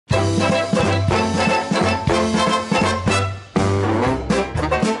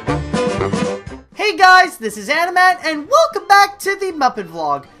this is Animat, and welcome back to the Muppet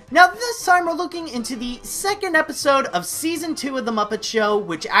Vlog. Now this time we're looking into the second episode of Season 2 of The Muppet Show,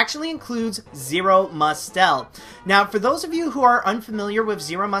 which actually includes Zero Mostel. Now for those of you who are unfamiliar with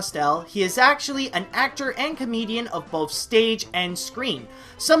Zero Mostel, he is actually an actor and comedian of both stage and screen.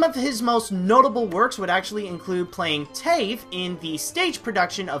 Some of his most notable works would actually include playing Tave in the stage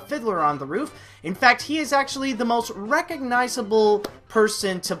production of Fiddler on the Roof. In fact, he is actually the most recognizable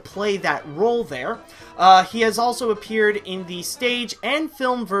person to play that role there. He has also appeared in the stage and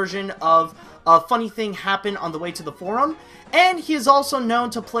film version of A Funny Thing Happened on the Way to the Forum, and he is also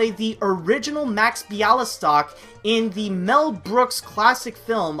known to play the original Max Bialystock in the Mel Brooks classic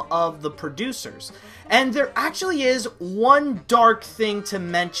film of The Producers. And there actually is one dark thing to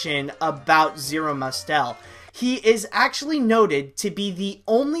mention about Zero Mostel. He is actually noted to be the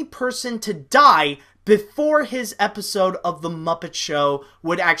only person to die before his episode of The Muppet Show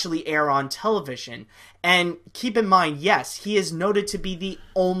would actually air on television. And keep in mind, yes, he is noted to be the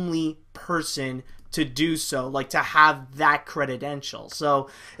only person to do so, like to have that credential. So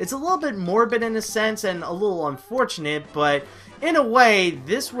it's a little bit morbid in a sense and a little unfortunate, but in a way,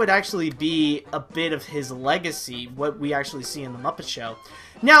 this would actually be a bit of his legacy, what we actually see in The Muppet Show.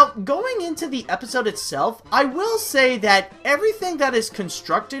 Now, going into the episode itself, I will say that everything that is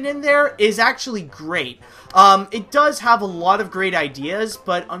constructed in there is actually great. It does have a lot of great ideas,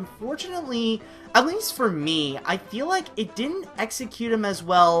 but unfortunately, at least for me, I feel like it didn't execute them as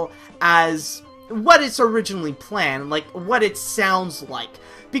well as what it's originally planned, like what it sounds like.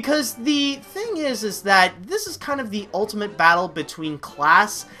 Because the thing is that this is kind of the ultimate battle between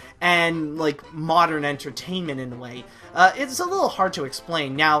class and like modern entertainment in a way. It's a little hard to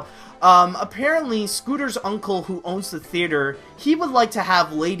explain. Now, apparently Scooter's uncle who owns the theater, he would like to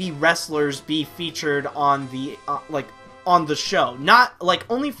have lady wrestlers be featured on the, on the show. Not, like,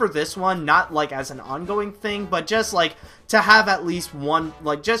 only for this one, not, like, as an ongoing thing, but just, like, to have at least one,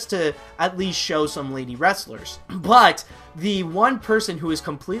 like, just to at least show some lady wrestlers. But the one person who is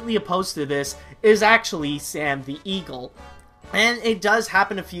completely opposed to this is actually Sam the Eagle. And it does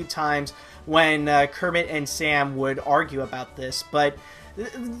happen a few times when Kermit and Sam would argue about this, but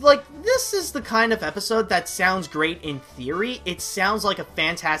like, this is the kind of episode that sounds great in theory. It sounds like a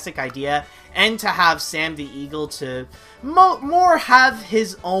fantastic idea, and to have Sam the Eagle to more have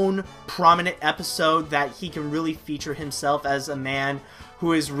his own prominent episode that he can really feature himself as a man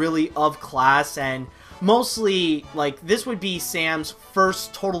who is really of class, and mostly, like, this would be Sam's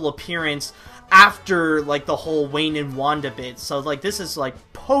first total appearance after, like, the whole Wayne and Wanda bit. So, like, this is, like,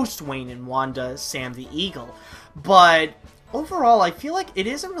 post-Wayne and Wanda Sam the Eagle. But overall, I feel like it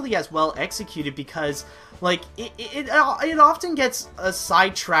isn't really as well executed because, like, it often gets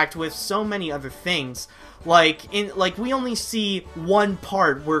sidetracked with so many other things. Like, we only see one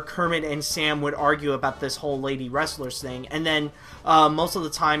part where Kermit and Sam would argue about this whole lady wrestlers thing, and then most of the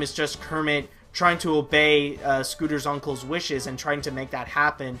time it's just Kermit trying to obey Scooter's uncle's wishes and trying to make that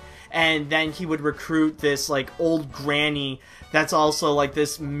happen. And then he would recruit this, like, old granny that's also, like,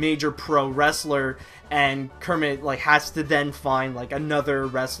 this major pro wrestler, and Kermit, like, has to then find, like, another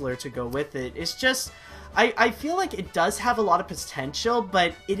wrestler to go with it. It's just, I feel like it does have a lot of potential,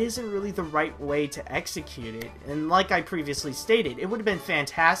 but it isn't really the right way to execute it. And like I previously stated, it would have been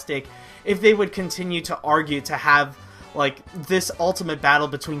fantastic if they would continue to argue to have, like, this ultimate battle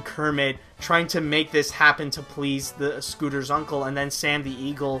between Kermit trying to make this happen to please the Scooter's uncle, and then Sam the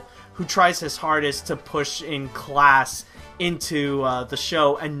Eagle, who tries his hardest to push in class into the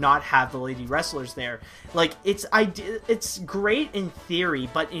show and not have the lady wrestlers there. Like, it's great in theory,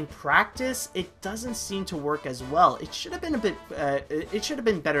 but in practice it doesn't seem to work as well. It should have been a bit it should have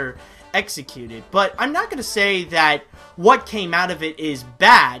been better executed. But I'm not going to say that what came out of it is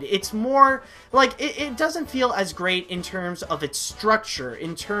bad. It's more like it doesn't feel as great in terms of its structure,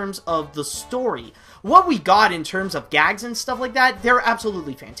 in terms of the story. What we got in terms of gags and stuff like that, they're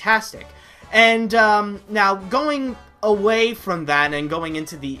absolutely fantastic. And now going away from that and going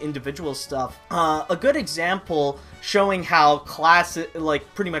into the individual stuff, a good example showing how class,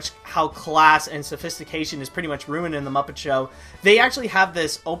 like, pretty much how class and sophistication is pretty much ruined in The Muppet Show, they actually have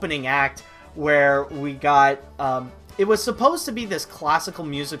this opening act where we got, it was supposed to be this classical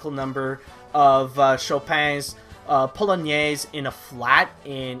musical number of Chopin's Polonaise in a flat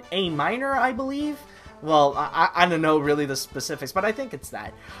in A minor, I believe. Well, I don't know really the specifics, but I think it's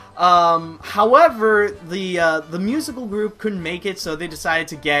that. However, the musical group couldn't make it, so they decided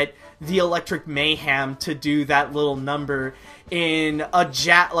to get the Electric Mayhem to do that little number in a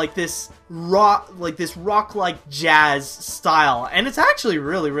like this rock-like jazz style, and it's actually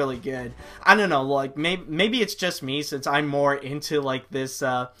really good. I don't know, like maybe it's just me since I'm more into like this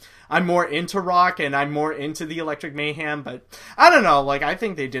I'm more into rock and I'm more into the Electric Mayhem, but I don't know, like, I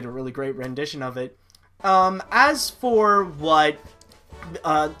think they did a really great rendition of it. As for what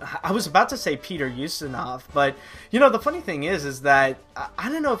I was about to say Peter Ustinov, but, you know, the funny thing is that, I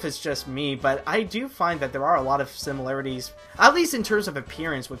don't know if it's just me, but I do find that there are a lot of similarities, at least in terms of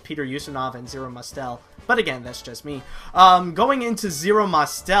appearance, with Peter Ustinov and Zero Mostel. But again, that's just me. Going into Zero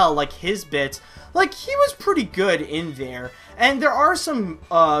Mostel, like, his bits, like, he was pretty good in there. And there are some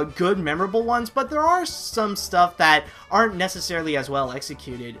good, memorable ones, but there are some stuff that aren't necessarily as well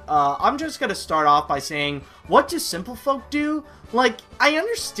executed. I'm just gonna start off by saying, what do Simple Folk do? Like, I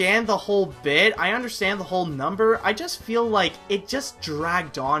understand the whole bit, I understand the whole number, I just feel like it just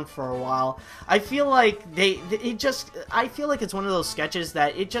dragged on for a while. I feel like I feel like it's one of those sketches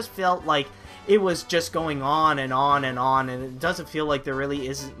that it just felt like it was just going on and on and on, and it doesn't feel like there really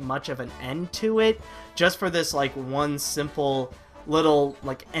isn't much of an end to it, just for this, like, one simple little,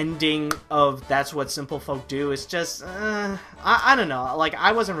 like, ending of that's what Simple Folk do. It's just, I don't know, like,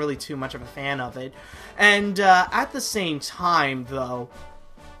 I wasn't really too much of a fan of it. And at the same time, though,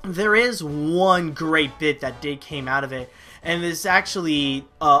 there is one great bit that came out of it, and it's actually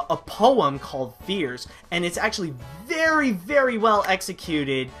a poem called Fears, and it's actually very, very well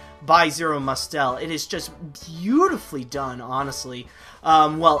executed by Zero Mostel. It is just beautifully done, honestly.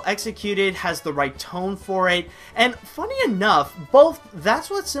 Well executed, has the right tone for it, and funny enough, both That's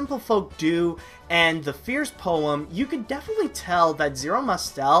What Simple Folk Do and the Fears poem, you could definitely tell that Zero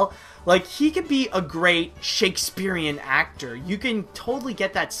Mostel, like, he could be a great Shakespearean actor. You can totally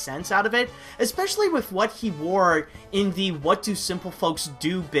get that sense out of it, especially with what he wore in the What Do Simple Folks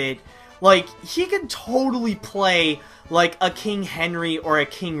Do bit. Like, he could totally play, like, a King Henry or a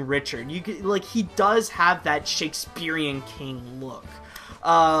King Richard. You could, like, he does have that Shakespearean king look.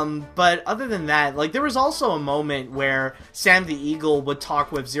 But other than that, like, there was also a moment where Sam the Eagle would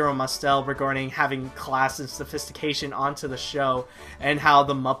talk with Zero Mostel regarding having class and sophistication onto the show, and how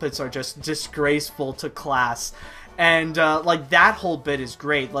the Muppets are just disgraceful to class. And, like, that whole bit is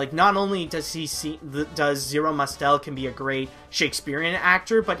great. Like, not only does Zero Mostel can be a great Shakespearean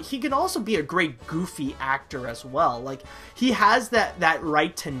actor, but he can also be a great goofy actor as well. Like, he has that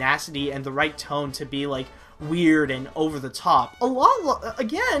right tenacity and the right tone to be, like, weird and over the top.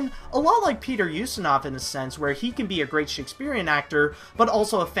 Again, a lot like Peter Ustinov in a sense, where he can be a great Shakespearean actor, but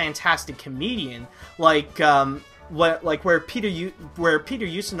also a fantastic comedian. Like, where Peter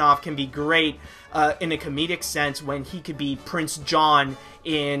Ustinov can be great in a comedic sense when he could be Prince John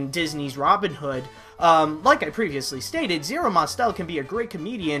in Disney's Robin Hood. Like I previously stated, Zero Mostel can be a great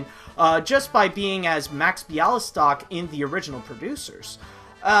comedian just by being as Max Bialystock in the original Producers.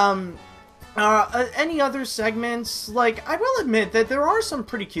 Any other segments? Like, I will admit that there are some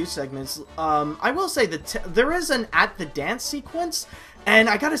pretty cute segments. I will say that there is an At the Dance sequence, and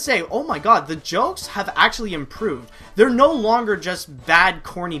I gotta say, oh my god, the jokes have actually improved. They're no longer just bad,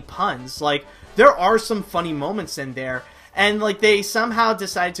 corny puns. Like, there are some funny moments in there, and, like, they somehow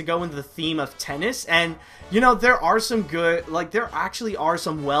decided to go into the theme of tennis, and, you know, there are some good, like, there actually are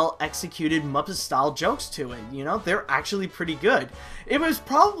some well-executed Muppet-style jokes to it, you know? They're actually pretty good. It was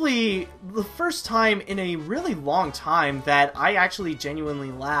probably the first time in a really long time that I actually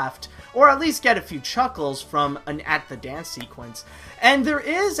genuinely laughed, or at least get a few chuckles from an At the Dance sequence. And there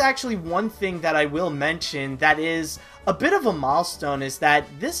is actually one thing that I will mention that is a bit of a milestone, is that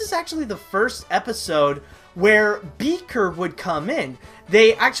this is actually the first episode where Beaker would come in.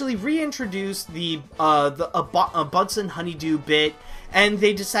 They actually reintroduced the Bunsen Honeydew bit, and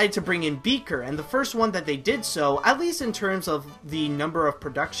they decided to bring in Beaker. And the first one that they did so, at least in terms of the number of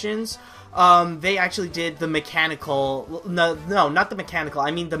productions, they actually did the mechanical, no, not the mechanical,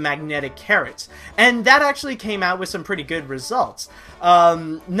 I mean the magnetic carrots. And that actually came out with some pretty good results.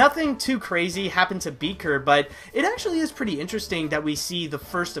 Nothing too crazy happened to Beaker, but it actually is pretty interesting that we see the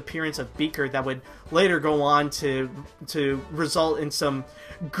first appearance of Beaker that would later go on to result in some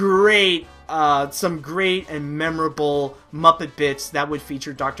great and memorable Muppet bits that would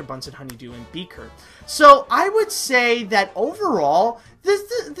feature Dr. Bunsen Honeydew and Beaker. So I would say that overall,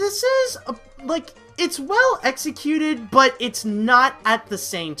 this is like, it's well executed, but it's not at the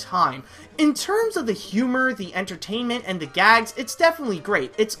same time. In terms of the humor, the entertainment, and the gags, it's definitely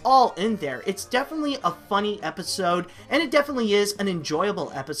great. It's all in there. It's definitely a funny episode, and it definitely is an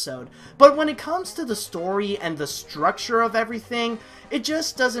enjoyable episode. But when it comes to the story and the structure of everything, it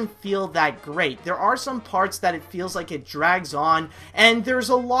just doesn't feel that great. There are some parts that it feels like it drags on, and there's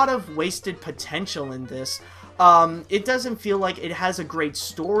a lot of wasted potential in this. It doesn't feel like it has a great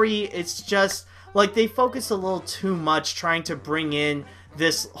story. It's just like they focus a little too much trying to bring in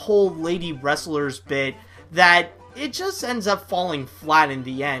this whole lady wrestlers bit that it just ends up falling flat in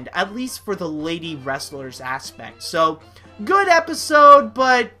the end, at least for the lady wrestlers aspect. So, good episode,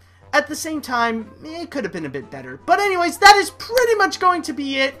 but at the same time, it could have been a bit better. But anyways, that is pretty much going to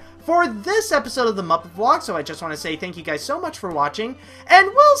be it for this episode of the Muppet Vlog. So I just want to say thank you guys so much for watching, and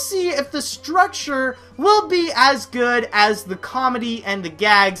we'll see if the structure will be as good as the comedy and the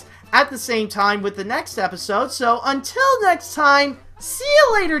gags at the same time with the next episode. So until next time, see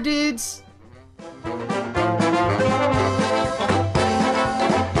you later, dudes!